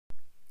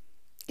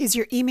Is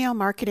your email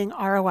marketing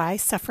ROI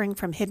suffering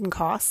from hidden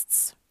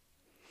costs?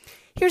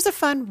 Here's a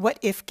fun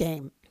what-if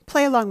game.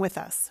 Play along with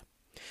us.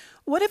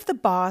 What if the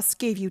boss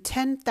gave you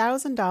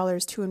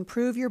 $10,000 to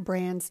improve your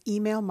brand's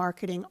email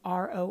marketing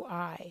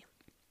ROI?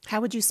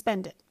 How would you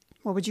spend it?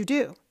 What would you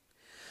do?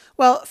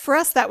 Well, for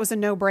us, that was a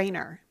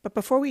no-brainer. But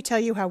before we tell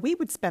you how we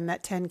would spend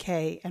that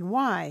 $10K and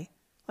why,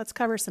 let's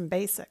cover some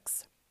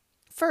basics.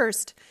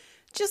 First,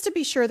 just to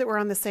be sure that we're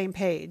on the same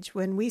page,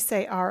 when we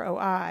say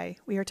ROI,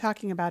 we are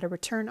talking about a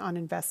return on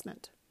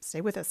investment.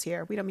 Stay with us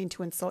here. We don't mean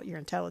to insult your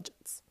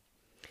intelligence.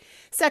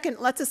 Second,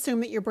 let's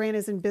assume that your brand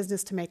is in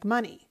business to make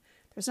money.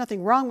 There's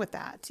nothing wrong with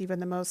that. Even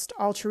the most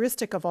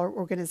altruistic of our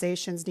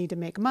organizations need to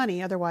make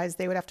money, otherwise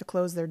they would have to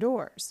close their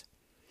doors.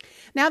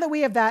 Now that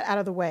we have that out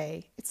of the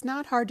way, it's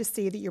not hard to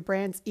see that your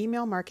brand's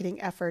email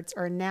marketing efforts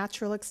are a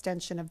natural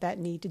extension of that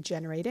need to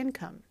generate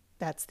income.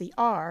 That's the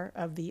R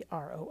of the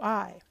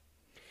ROI.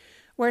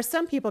 Where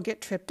some people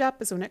get tripped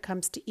up is when it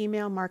comes to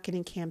email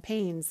marketing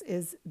campaigns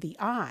is the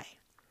I.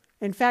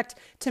 In fact,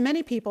 to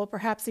many people,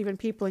 perhaps even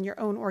people in your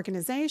own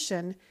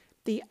organization,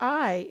 the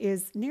I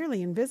is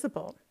nearly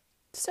invisible.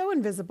 So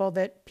invisible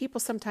that people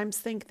sometimes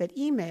think that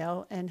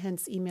email, and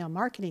hence email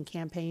marketing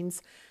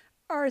campaigns,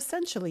 are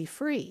essentially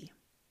free.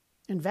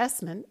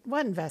 Investment?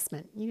 What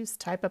investment? You just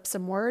type up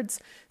some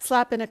words,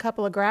 slap in a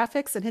couple of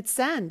graphics, and hit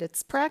send.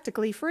 It's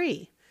practically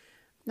free.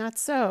 Not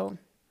so.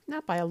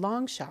 Not by a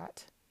long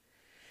shot.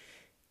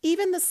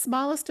 Even the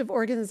smallest of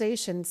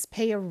organizations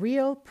pay a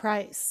real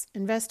price,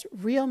 invest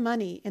real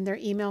money in their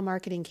email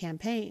marketing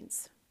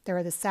campaigns. There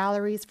are the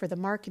salaries for the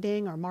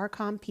marketing or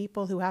Marcom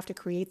people who have to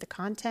create the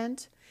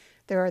content.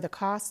 There are the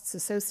costs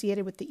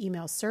associated with the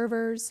email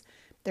servers.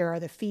 There are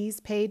the fees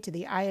paid to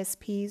the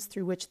ISPs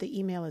through which the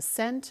email is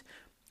sent.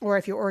 Or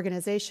if your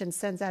organization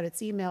sends out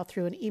its email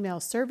through an email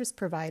service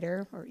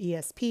provider or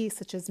ESP,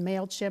 such as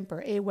MailChimp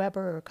or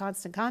Aweber or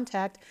Constant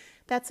Contact,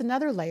 that's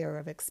another layer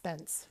of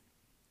expense.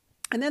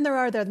 And then there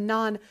are the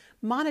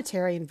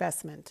non-monetary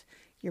investment,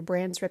 your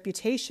brand's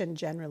reputation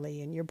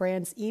generally, and your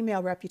brand's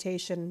email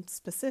reputation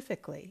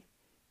specifically.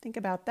 Think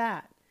about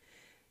that.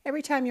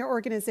 Every time your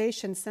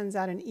organization sends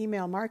out an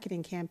email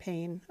marketing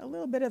campaign, a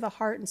little bit of the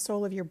heart and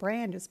soul of your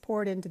brand is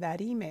poured into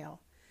that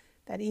email.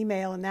 That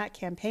email and that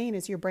campaign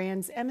is your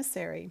brand's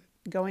emissary,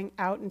 going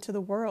out into the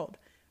world,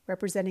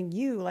 representing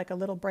you like a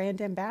little brand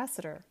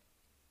ambassador.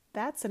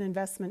 That's an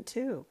investment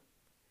too.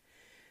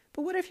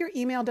 But what if your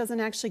email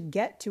doesn't actually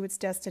get to its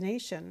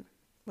destination?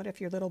 What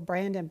if your little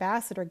brand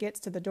ambassador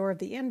gets to the door of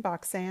the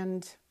inbox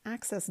and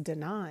access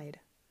denied?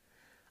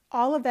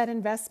 All of that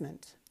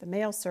investment, the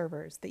mail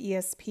servers, the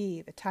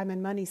ESP, the time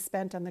and money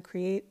spent on the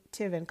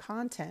creative and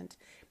content,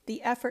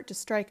 the effort to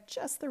strike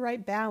just the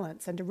right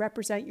balance and to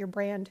represent your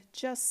brand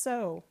just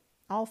so,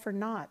 all for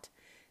naught,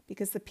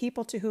 because the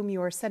people to whom you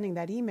are sending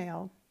that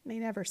email may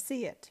never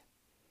see it.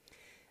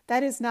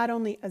 That is not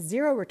only a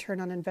zero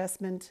return on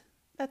investment,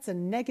 that's a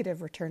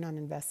negative return on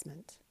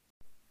investment.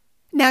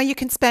 Now you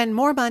can spend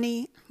more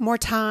money, more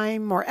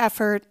time, more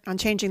effort on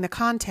changing the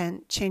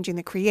content, changing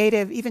the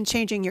creative, even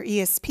changing your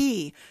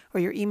ESP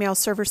or your email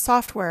server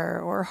software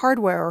or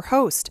hardware or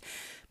host.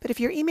 But if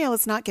your email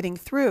is not getting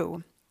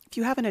through, if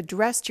you haven't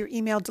addressed your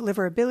email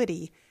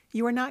deliverability,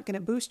 you are not going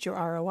to boost your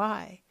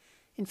ROI.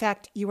 In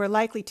fact, you are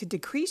likely to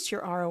decrease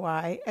your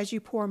ROI as you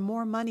pour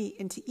more money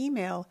into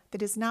email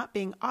that is not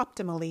being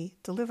optimally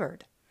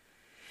delivered.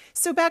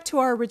 So back to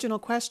our original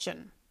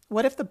question.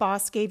 What if the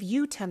boss gave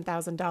you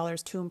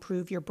 $10,000 to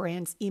improve your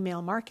brand's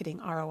email marketing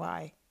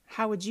ROI?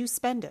 How would you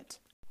spend it?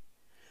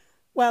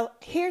 Well,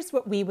 here's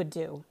what we would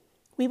do.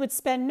 We would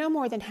spend no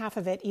more than half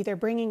of it either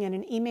bringing in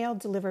an email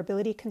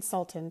deliverability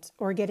consultant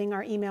or getting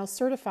our email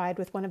certified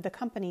with one of the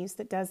companies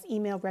that does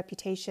email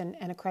reputation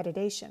and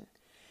accreditation.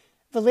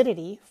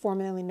 Validity,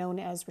 formerly known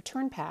as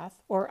ReturnPath,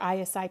 or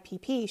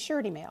ISIPP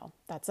Surety Mail,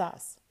 that's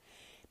us.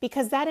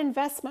 Because that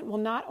investment will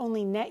not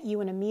only net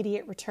you an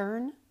immediate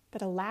return,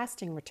 but a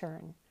lasting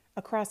return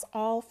across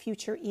all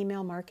future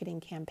email marketing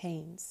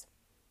campaigns.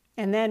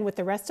 And then with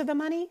the rest of the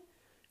money,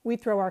 we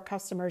throw our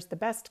customers the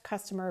best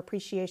customer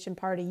appreciation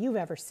party you've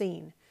ever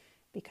seen,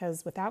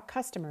 because without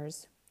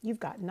customers,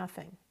 you've got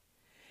nothing.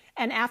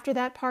 And after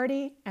that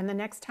party, and the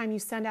next time you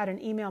send out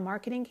an email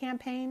marketing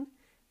campaign,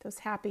 those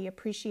happy,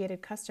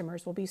 appreciated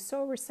customers will be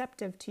so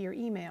receptive to your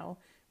email,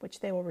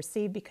 which they will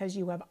receive because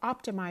you have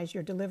optimized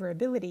your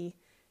deliverability,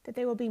 that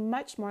they will be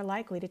much more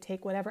likely to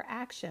take whatever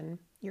action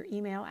your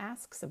email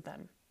asks of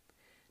them.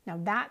 Now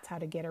that's how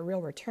to get a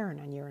real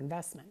return on your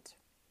investment.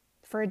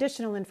 For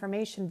additional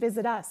information,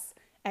 visit us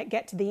at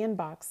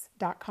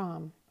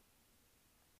gettotheinbox.com.